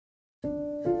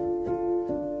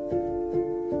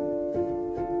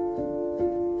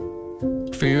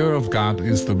fear of God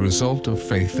is the result of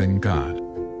faith in God.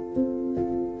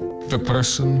 The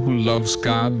person who loves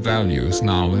God values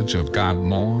knowledge of God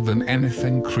more than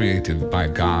anything created by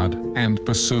God and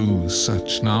pursues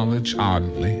such knowledge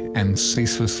ardently and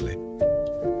ceaselessly.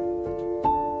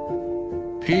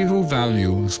 He who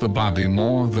values the body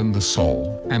more than the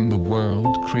soul and the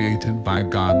world created by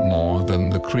God more than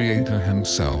the Creator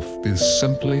himself is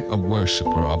simply a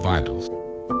worshipper of idols.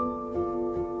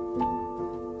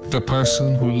 The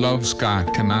person who loves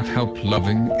God cannot help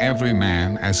loving every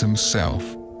man as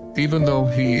himself, even though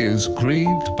he is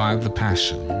grieved by the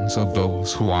passions of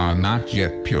those who are not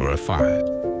yet purified.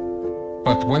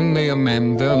 But when they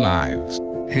amend their lives,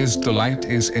 his delight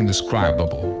is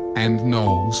indescribable and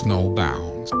knows no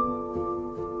bounds.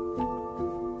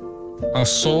 A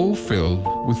soul filled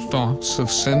with thoughts of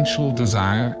sensual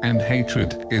desire and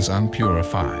hatred is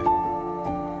unpurified.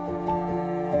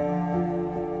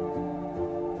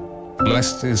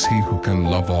 Blessed is he who can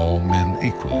love all men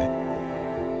equally.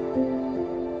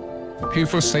 He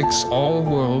forsakes all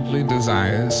worldly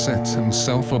desires, sets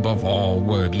himself above all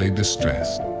worldly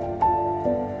distress.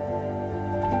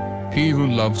 He who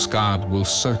loves God will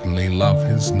certainly love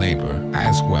his neighbor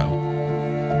as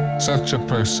well. Such a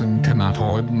person cannot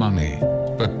hoard money,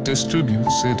 but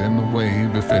distributes it in a way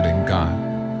befitting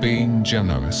God, being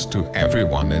generous to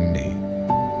everyone in need.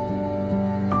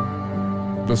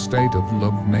 The state of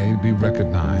love may be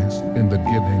recognized in the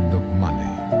giving of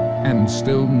money, and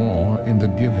still more in the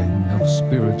giving of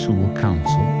spiritual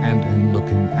counsel and in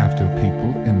looking after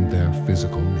people in their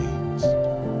physical needs.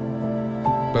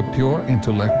 The pure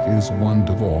intellect is one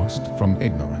divorced from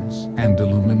ignorance and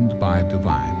illumined by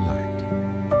divine light.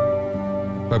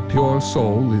 The pure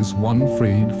soul is one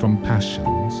freed from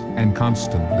passions and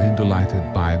constantly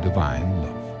delighted by divine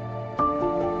love.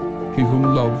 He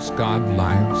who loves God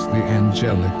lives the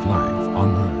angelic life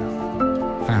on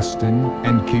earth, fasting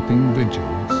and keeping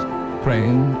vigils,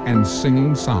 praying and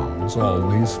singing psalms,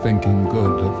 always thinking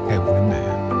good of every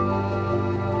man.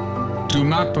 Do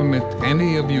not permit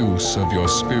any abuse of your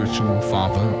spiritual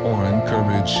father or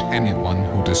encourage anyone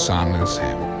who dishonors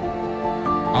him.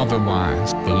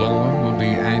 Otherwise, the Lord will be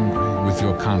angry with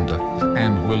your conduct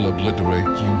and will obliterate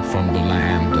you from the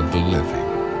land of the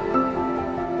living.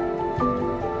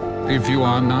 If you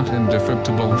are not indifferent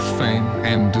to both fame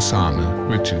and dishonor,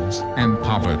 riches and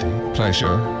poverty,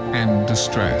 pleasure and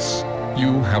distress,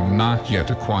 you have not yet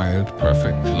acquired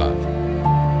perfect love.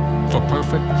 For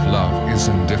perfect love is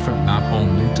indifferent not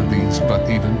only to these but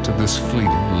even to this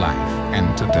fleeting life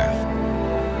and to death.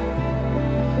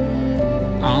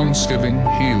 Almsgiving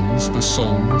heals the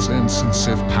soul's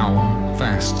insensate power,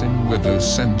 fasting withers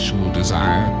sensual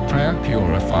desire, prayer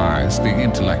purifies the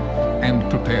intellect and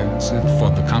prepares it for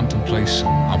the contemplation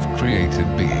of created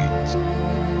beings.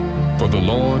 For the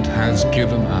Lord has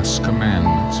given us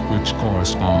commandments which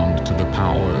correspond to the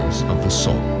powers of the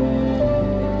soul.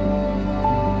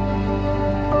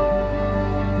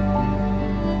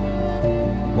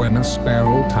 When a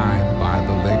sparrow tied by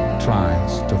the leg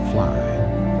tries to fly,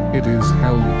 it is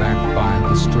held back by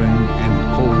the string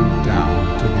and pulled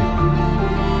down to the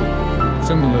earth.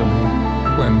 Similarly,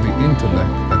 when the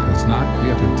intellect that has not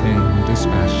yet attained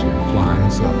dispassion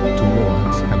flies up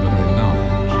towards heavenly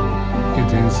knowledge,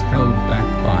 it is held back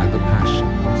by the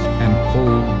passions and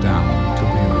pulled down to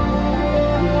the earth.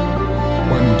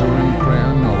 When during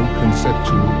prayer no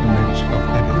conceptual image of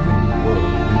anything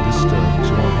worldly disturbs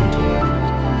your intellect,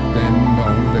 then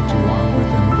know that you are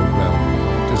within the realm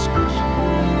of dispassion.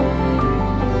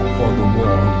 For the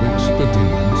war which the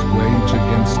demons wage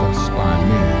against us by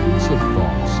means of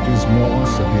thoughts is more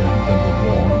severe than the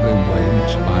war they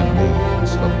wage by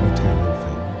means of material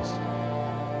things.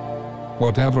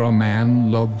 Whatever a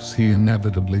man loves he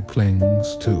inevitably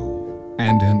clings to,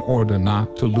 and in order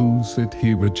not to lose it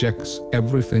he rejects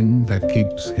everything that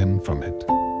keeps him from it.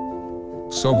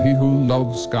 So he who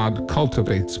loves God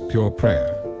cultivates pure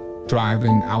prayer,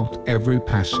 driving out every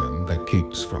passion that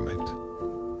keeps from it.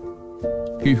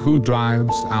 He who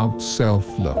drives out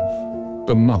self-love,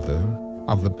 the mother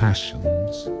of the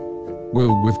passions,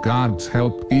 will with God's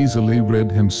help easily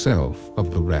rid himself of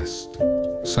the rest,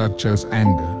 such as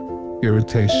anger,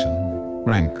 irritation,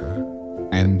 rancor,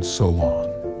 and so on.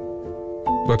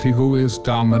 But he who is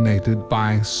dominated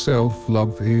by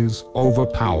self-love is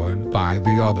overpowered by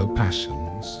the other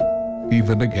passions,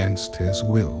 even against his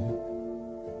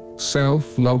will.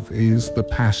 Self-love is the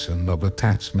passion of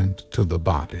attachment to the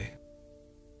body.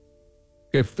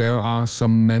 If there are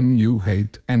some men you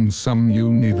hate and some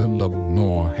you neither love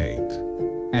nor hate,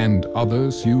 and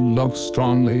others you love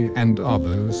strongly and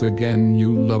others again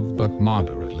you love but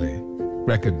moderately,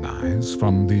 recognize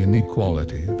from the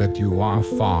inequality that you are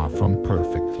far from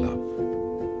perfect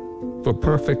love. For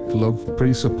perfect love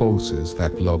presupposes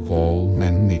that love all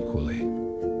men equally.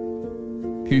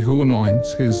 He who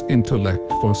anoints his intellect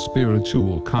for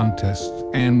spiritual contests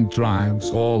and drives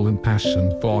all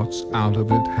impassioned thoughts out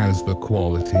of it has the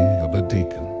quality of a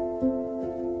deacon.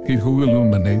 He who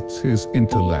illuminates his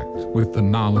intellect with the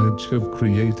knowledge of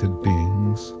created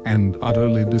beings and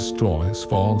utterly destroys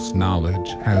false knowledge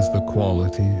has the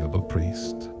quality of a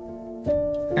priest.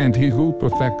 And he who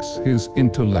perfects his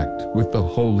intellect with the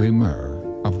holy myrrh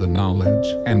of the knowledge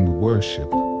and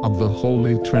worship of the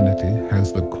Holy Trinity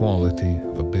has the quality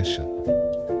of a bishop.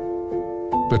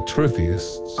 The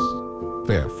tritheists,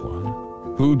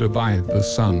 therefore, who divide the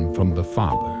Son from the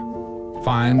Father,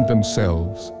 find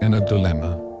themselves in a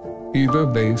dilemma. Either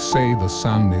they say the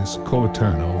Son is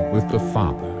co-eternal with the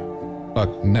Father,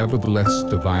 but nevertheless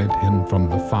divide him from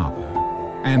the Father,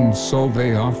 and so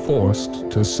they are forced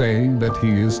to say that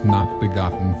he is not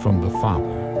begotten from the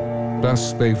Father.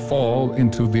 Thus they fall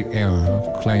into the error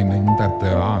of claiming that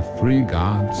there are three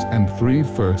gods and three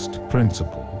first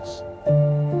principles.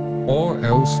 Or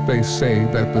else they say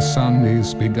that the Son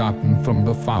is begotten from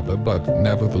the Father but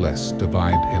nevertheless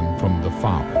divide him from the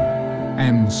Father.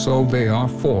 And so they are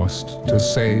forced to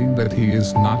say that he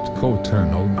is not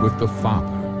co-eternal with the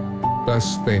Father.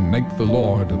 Thus they make the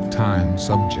Lord of time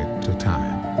subject to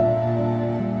time.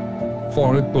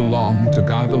 For it belonged to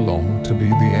God alone to be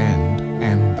the end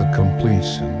and the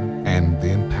completion and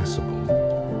the impassible.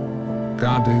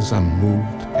 God is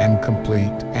unmoved and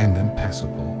complete and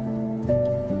impassible.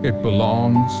 It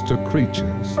belongs to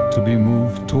creatures to be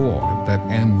moved toward that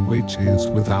end which is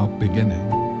without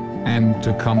beginning, and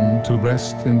to come to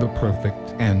rest in the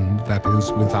perfect end that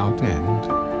is without end,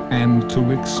 and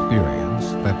to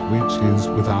experience that which is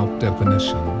without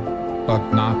definition,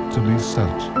 but not to be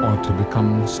such or to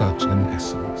become such in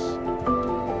essence.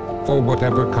 For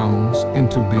whatever comes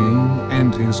into being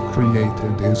and is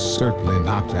created is certainly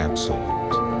not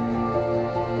absolute.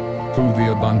 Through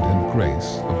the abundant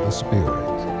grace of the Spirit,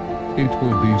 it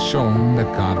will be shown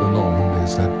that God alone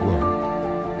is at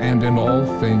work, and in all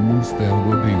things there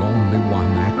will be only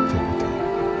one activity,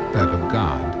 that of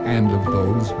God and of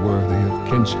those worthy of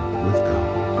kinship with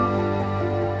God.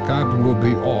 God will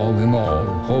be all in all,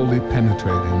 wholly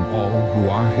penetrating all who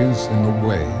are His in a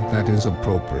way that is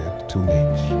appropriate to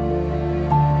each.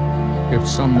 If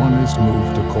someone is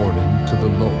moved according to the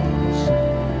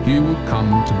Logos, he will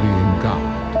come to being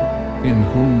God, in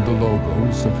whom the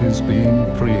Logos of His being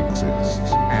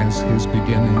pre-exists as His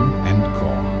beginning and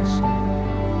cause.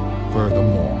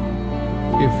 Furthermore,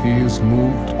 if he is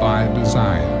moved by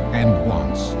desire and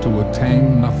wants to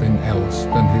attain nothing else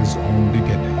than his own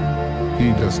beginning,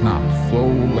 he does not flow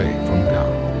away from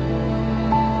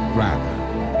God.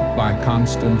 Rather, by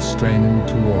constant straining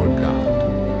toward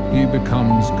God, he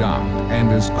becomes God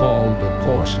and is called a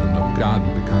portion of God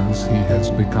because he has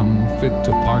become fit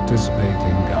to participate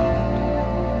in God.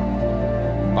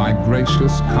 By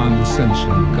gracious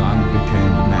condescension, God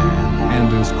became man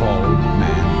and is called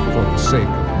man for the sake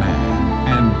of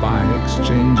man, and by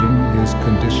exchanging his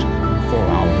condition for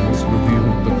ours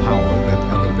revealed the power that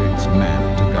elevates man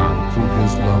to God through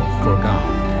his love for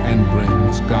God, and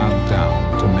brings God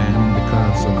down to man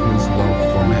because of his love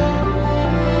for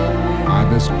man. By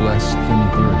this blessed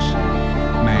inversion,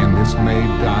 man is made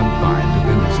God by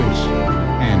divinization,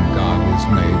 and God is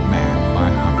made man by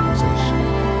harmonization.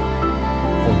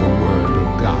 For the Word of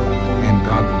God, and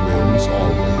God wills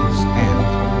always and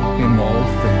in all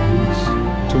things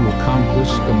to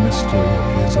accomplish the mystery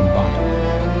of His embodiment.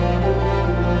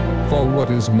 For what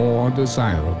is more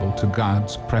desirable to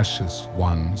God's precious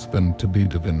ones than to be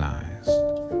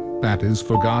divinized? That is,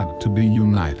 for God to be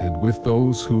united with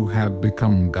those who have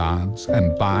become God's,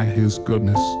 and by His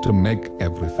goodness to make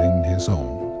everything His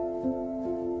own.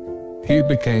 He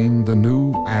became the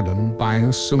new Adam by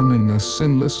assuming a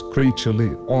sinless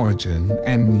creaturely origin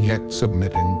and yet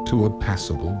submitting to a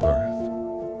passible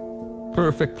birth,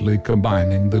 perfectly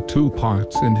combining the two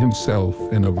parts in himself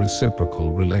in a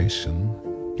reciprocal relation.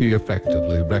 He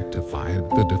effectively rectified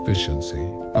the deficiency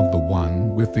of the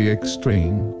one with the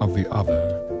extreme of the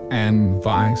other, and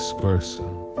vice versa,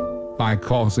 by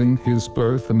causing his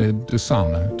birth amid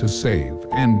dishonor to save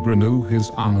and renew his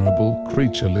honorable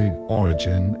creaturely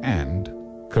origin, and,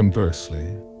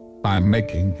 conversely, by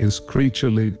making his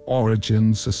creaturely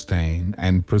origin sustain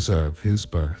and preserve his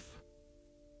birth.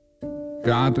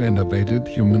 God innovated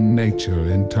human nature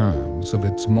in terms of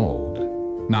its mode,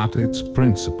 not its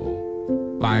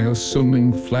principle, by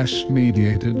assuming flesh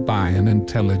mediated by an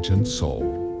intelligent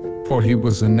soul, for he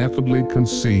was ineffably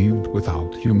conceived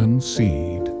without human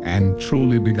seed, and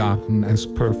truly begotten as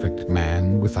perfect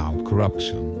man without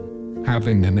corruption,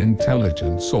 having an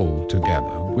intelligent soul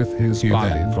together with his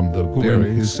body from the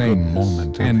very same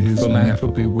moment and his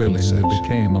philanthropy willingly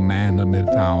became a man amid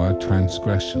our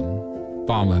transgression,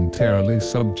 voluntarily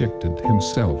subjected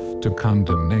himself to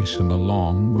condemnation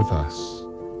along with us.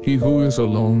 He who is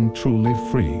alone truly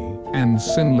free and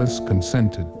sinless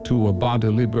consented to a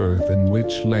bodily birth in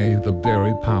which lay the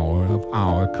very power of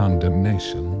our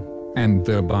condemnation, and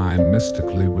thereby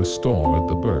mystically restored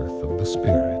the birth of the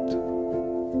Spirit.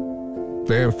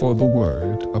 Therefore the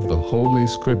word of the Holy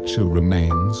Scripture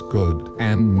remains good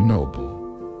and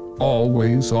noble,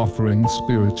 always offering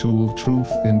spiritual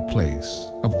truth in place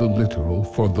of the literal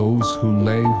for those who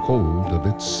lay hold of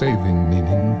its saving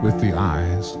meaning with the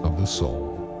eyes of the soul.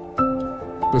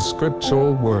 The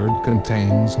scriptural word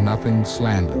contains nothing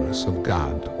slanderous of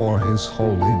God or his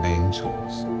holy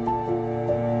angels.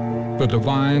 The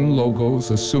divine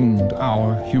Logos assumed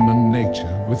our human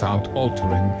nature without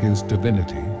altering his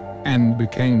divinity, and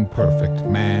became perfect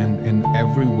man in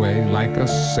every way like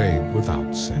us save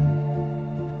without sin.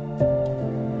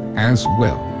 As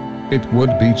well, it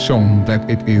would be shown that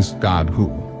it is God who,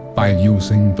 by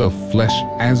using the flesh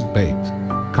as bait,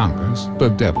 conquers the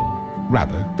devil,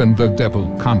 rather than the devil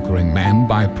conquering man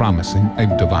by promising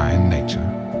a divine nature.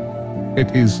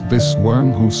 It is this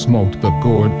worm who smote the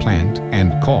gourd plant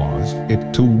and caused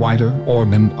it to wither, or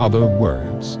in other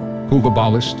words, who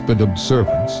abolished the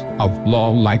observance of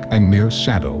law like a mere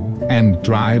shadow, and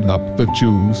dried up the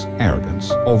Jews'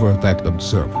 arrogance over that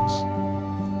observance.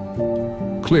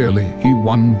 Clearly he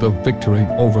won the victory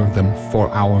over them for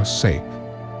our sake,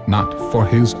 not for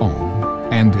his own.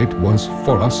 And it was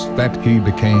for us that he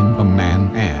became a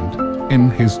man and, in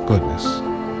his goodness,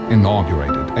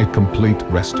 inaugurated a complete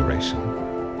restoration.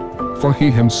 For he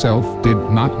himself did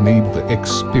not need the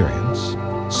experience,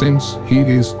 since he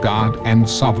is God and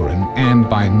sovereign and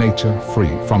by nature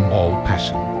free from all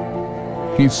passion.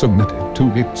 He submitted to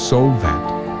it so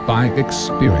that, by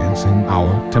experiencing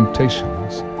our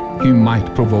temptations, he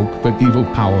might provoke the evil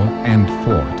power and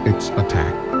thwart its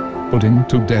attack, putting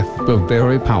to death the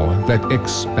very power that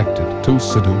expected to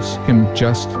seduce him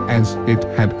just as it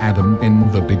had Adam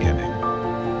in the beginning.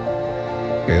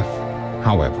 If,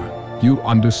 however, you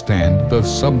understand the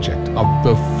subject of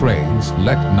the phrase,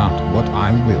 "Let not what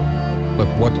I will, but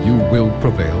what you will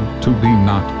prevail," to be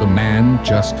not the man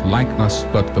just like us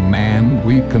but the man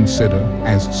we consider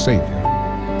as Savior,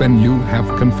 then you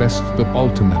have confessed the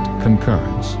ultimate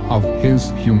concurrence of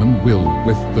his human will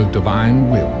with the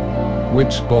divine will,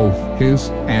 which both his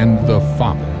and the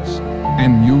Father's,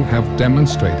 and you have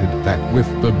demonstrated that with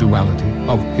the duality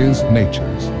of his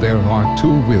natures there are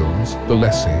two wills, the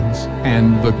lessons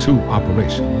and the two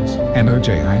operations,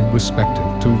 energiae respective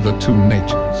to the two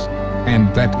natures,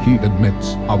 and that he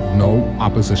admits of no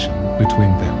opposition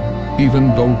between them,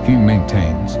 even though he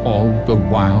maintains all the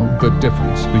while the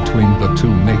difference between the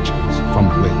two natures from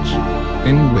which,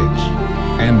 in which,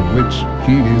 and which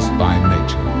he is by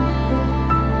nature.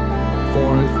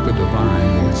 For if the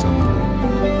divine is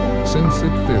unmoved, since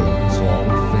it fills all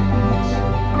things,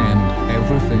 and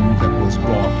everything that was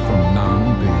brought from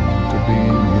non-being to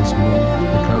being is moved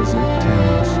because it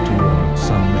tends toward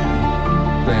some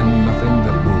end, then nothing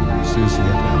that moves is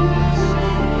yet at rest.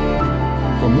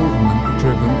 For movement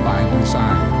driven by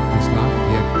desire has not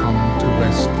yet come to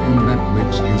rest in that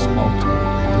which is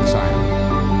ultimately desired.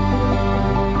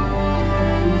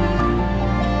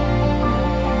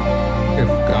 If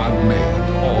God made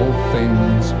all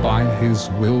things by his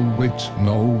will which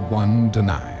no one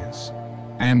denies,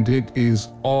 and it is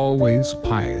always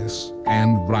pious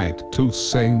and right to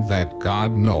say that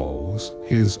God knows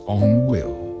his own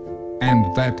will,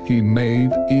 and that he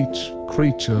made each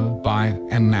creature by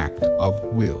an act of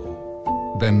will,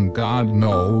 then God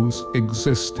knows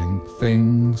existing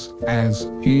things as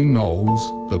he knows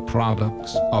the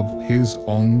products of his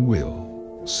own will,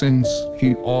 since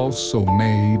he also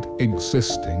made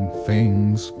existing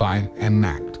things by an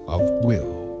act of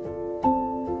will.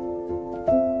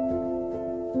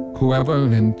 Whoever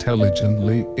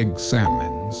intelligently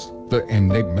examines the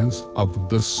enigmas of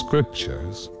the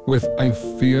Scriptures with a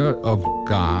fear of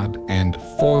God and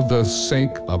for the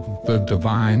sake of the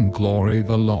divine glory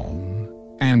alone,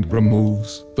 and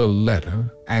removes the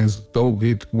letter as though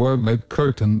it were a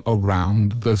curtain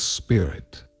around the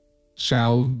Spirit,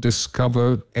 shall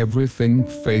discover everything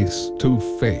face to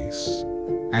face,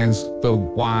 as the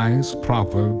wise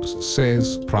Proverbs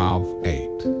says, Prov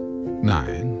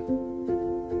 8:9.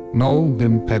 No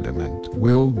impediment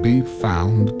will be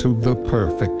found to the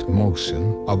perfect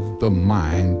motion of the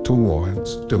mind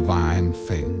towards divine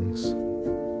things.